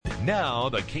Now,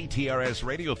 the KTRS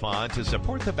Radiothon to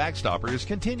support the Backstoppers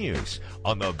continues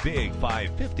on the Big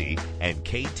 550 and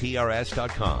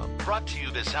KTRS.com. Brought to you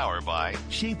this hour by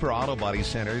Sheeper Auto Body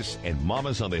Centers and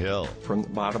Mamas on the Hill. From the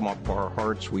bottom of our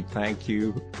hearts, we thank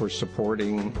you for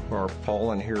supporting our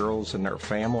fallen heroes and their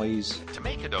families. To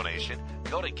make a donation,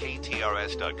 go to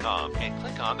KTRS.com and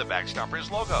click on the Backstoppers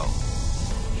logo.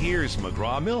 Here's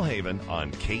McGraw Millhaven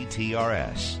on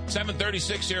KTRS.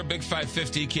 7:36 here, Big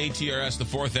 550, KTRS. The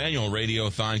fourth annual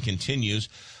Radiothon continues.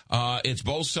 It's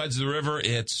both sides of the river.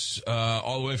 It's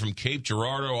all the way from Cape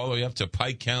Girardeau all the way up to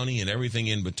Pike County and everything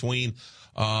in between.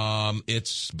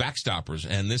 It's Backstoppers,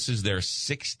 and this is their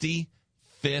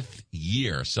 65th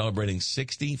year, celebrating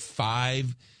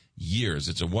 65 years.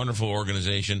 It's a wonderful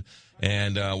organization,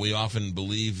 and we often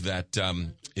believe that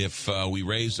if we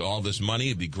raise all this money,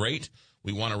 it'd be great.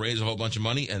 We want to raise a whole bunch of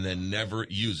money and then never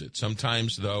use it.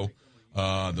 Sometimes, though,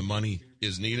 the money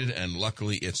is needed, and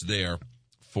luckily it's there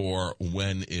for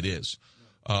when it is.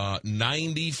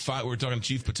 95, we were talking to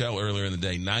Chief Patel earlier in the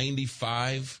day,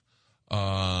 95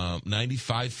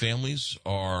 families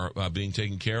are being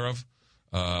taken care of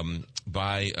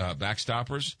by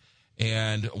Backstoppers.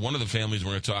 And one of the families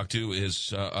we're going to talk to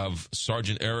is of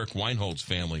Sergeant Eric Weinhold's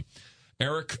family.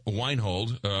 Eric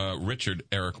Weinhold, Richard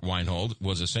Eric Weinhold,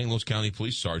 was a St. Louis County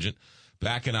Police Sergeant.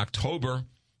 Back in October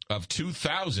of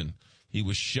 2000, he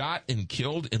was shot and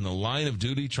killed in the line of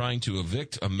duty trying to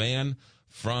evict a man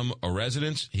from a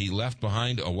residence. He left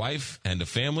behind a wife and a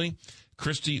family.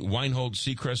 Christy Weinhold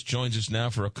Seacrist joins us now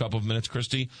for a couple of minutes.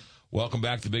 Christy, welcome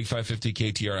back to Big 550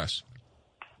 KTRS.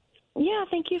 Yeah,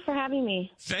 thank you for having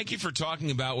me. Thank you for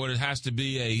talking about what it has to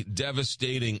be a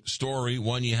devastating story,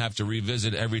 one you have to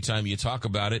revisit every time you talk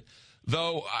about it.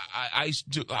 Though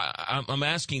I'm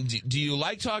asking, do you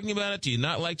like talking about it? Do you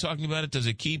not like talking about it? Does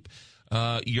it keep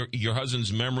your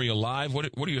husband's memory alive? What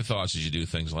are your thoughts as you do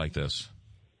things like this?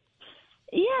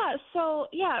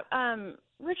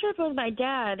 Richard was my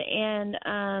dad, and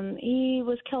he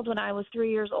was killed when I was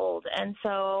 3 years old, and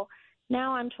so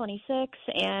now I'm 26,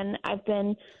 and I've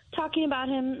been talking about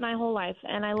him my whole life,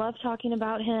 and I love talking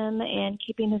about him and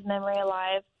keeping his memory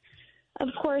alive. Of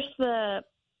course, the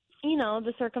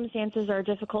circumstances are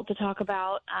difficult to talk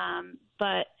about,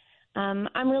 but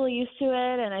I'm really used to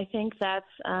it, and I think that's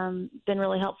been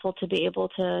really helpful to be able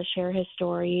to share his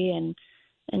story and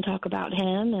talk about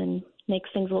him, and makes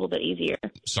things a little bit easier.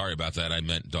 Sorry about that. I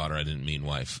meant daughter. I didn't mean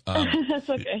wife. That's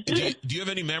okay. Do you have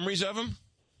any memories of him?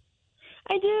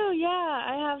 I do, yeah.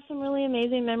 I have some really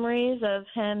amazing memories of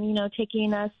him,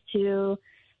 taking us to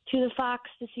the Fox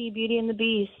to see Beauty and the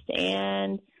Beast,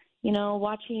 and,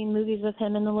 watching movies with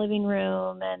him in the living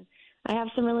room. And I have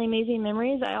some really amazing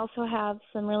memories. I also have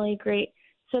some really great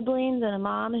siblings and a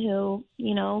mom who,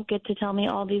 get to tell me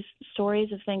all these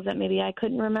stories of things that maybe I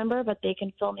couldn't remember, but they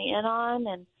can fill me in on,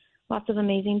 and lots of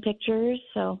amazing pictures.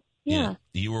 So, yeah.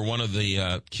 You were one of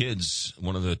the kids,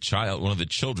 one of the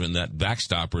children that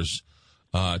Backstoppers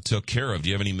took care of. Do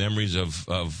you have any memories of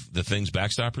the things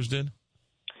Backstoppers did?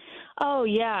 Oh,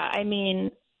 yeah. I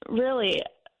mean, really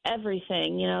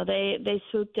everything. They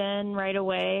swooped in right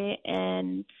away.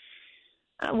 And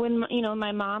when,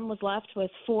 my mom was left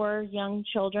with 4 young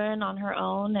children on her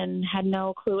own and had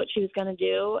no clue what she was going to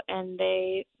do, and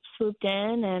they swooped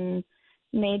in and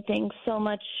made things so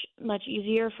much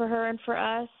easier for her and for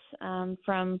us,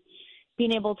 from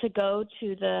being able to go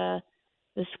to the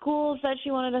schools that she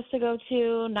wanted us to go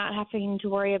to, not having to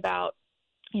worry about,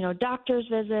 doctor's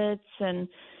visits and,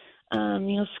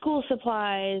 school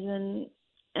supplies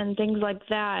and things like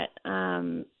that.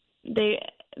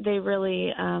 They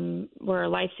really were a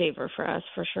lifesaver for us,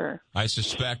 for sure. I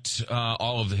suspect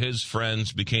all of his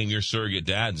friends became your surrogate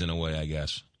dads in a way, I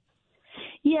guess.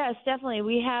 Yes, definitely.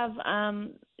 We have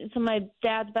some of my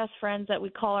dad's best friends that we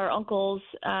call our uncles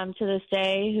to this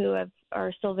day, who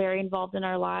are still very involved in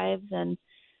our lives, and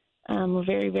we're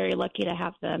very, very lucky to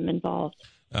have them involved.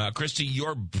 Christy,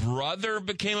 your brother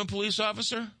became a police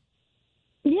officer?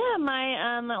 Yeah,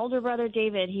 my older brother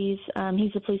David. He's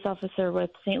a police officer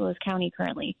with St. Louis County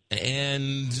currently.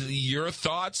 And your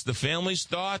thoughts, the family's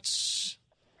thoughts?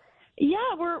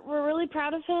 Yeah, we're really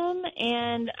proud of him,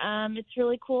 and it's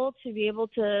really cool to be able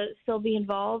to still be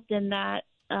involved in that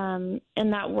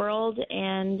world.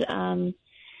 And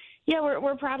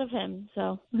we're proud of him.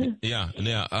 So yeah.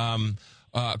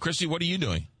 Christy, what are you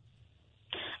doing?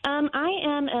 I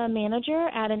am a manager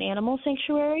at an animal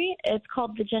sanctuary. It's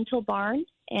called the Gentle Barn,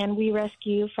 and we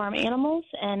rescue farm animals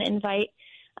and invite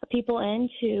people in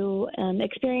to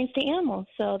experience the animals.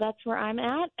 So that's where I'm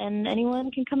at, and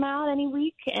anyone can come out any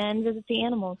week and visit the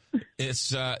animals.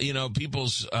 It's,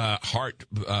 people's heart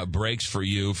breaks for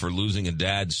you for losing a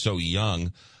dad so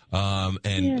young.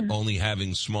 only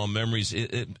having small memories.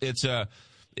 You've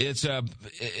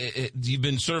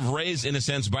been sort of raised in a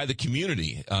sense by the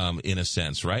community, in a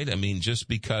sense, right? I mean, just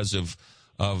because of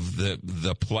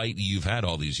the plight you've had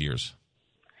all these years.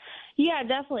 Yeah,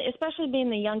 definitely. Especially being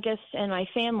the youngest in my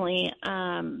family,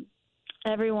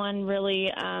 everyone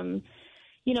really,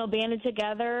 banded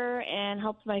together and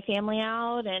helped my family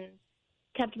out and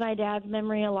kept my dad's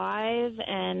memory alive.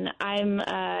 And I'm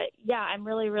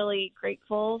really, really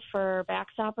grateful for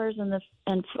Backstoppers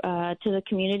and to the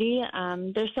community.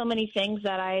 There's so many things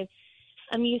that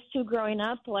I'm used to growing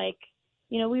up. Like,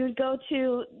 we would go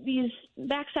to these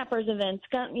Backstoppers events,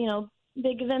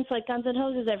 big events like Guns N'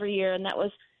 Hoses every year, and that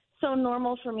was so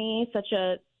normal for me, such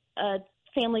a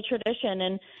family tradition.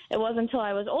 And it wasn't until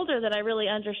I was older that I really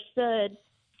understood,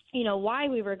 why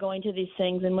we were going to these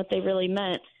things and what they really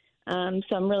meant.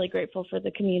 So I'm really grateful for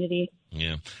the community.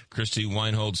 Yeah. Christy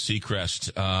Weinhold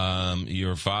Seacrist,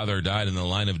 your father died in the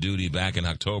line of duty back in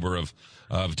October of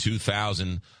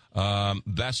 2000.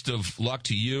 Best of luck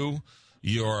to you,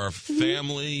 your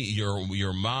family,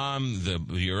 your mom,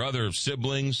 your other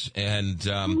siblings, and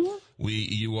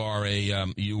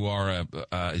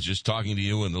just talking to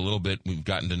you and a little bit, we've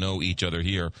gotten to know each other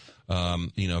here.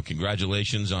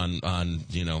 Congratulations on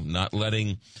not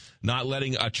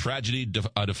letting a tragedy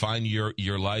define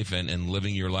your life and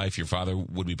living your life your father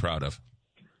would be proud of.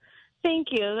 Thank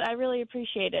you. I really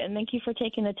appreciate it, and thank you for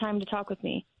taking the time to talk with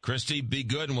me. Christy, be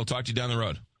good, and we'll talk to you down the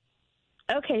road.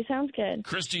 Okay, sounds good.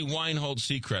 Christy Weinhold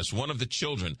Seacrist, one of the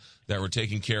children that were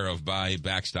taken care of by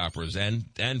Backstoppers,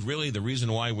 and really the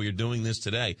reason why we're doing this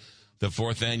today, the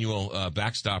 4th annual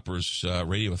Backstoppers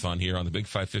Radiothon here on the Big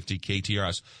 550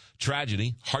 KTRS.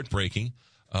 Tragedy, heartbreaking,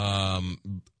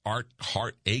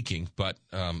 heart aching, but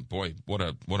boy, what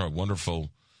a wonderful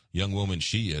young woman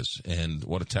she is, and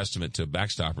what a testament to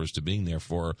Backstoppers to being there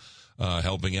for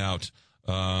helping out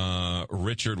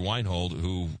Richard Weinhold,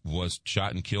 who was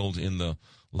shot and killed in the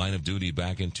line of duty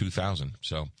back in 2000.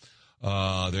 So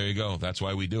there you go. That's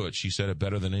why we do it. She said it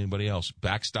better than anybody else.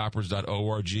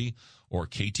 Backstoppers.org or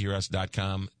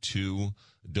KTRS.com to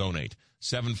donate.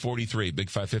 743 Big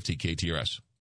 550 KTRS.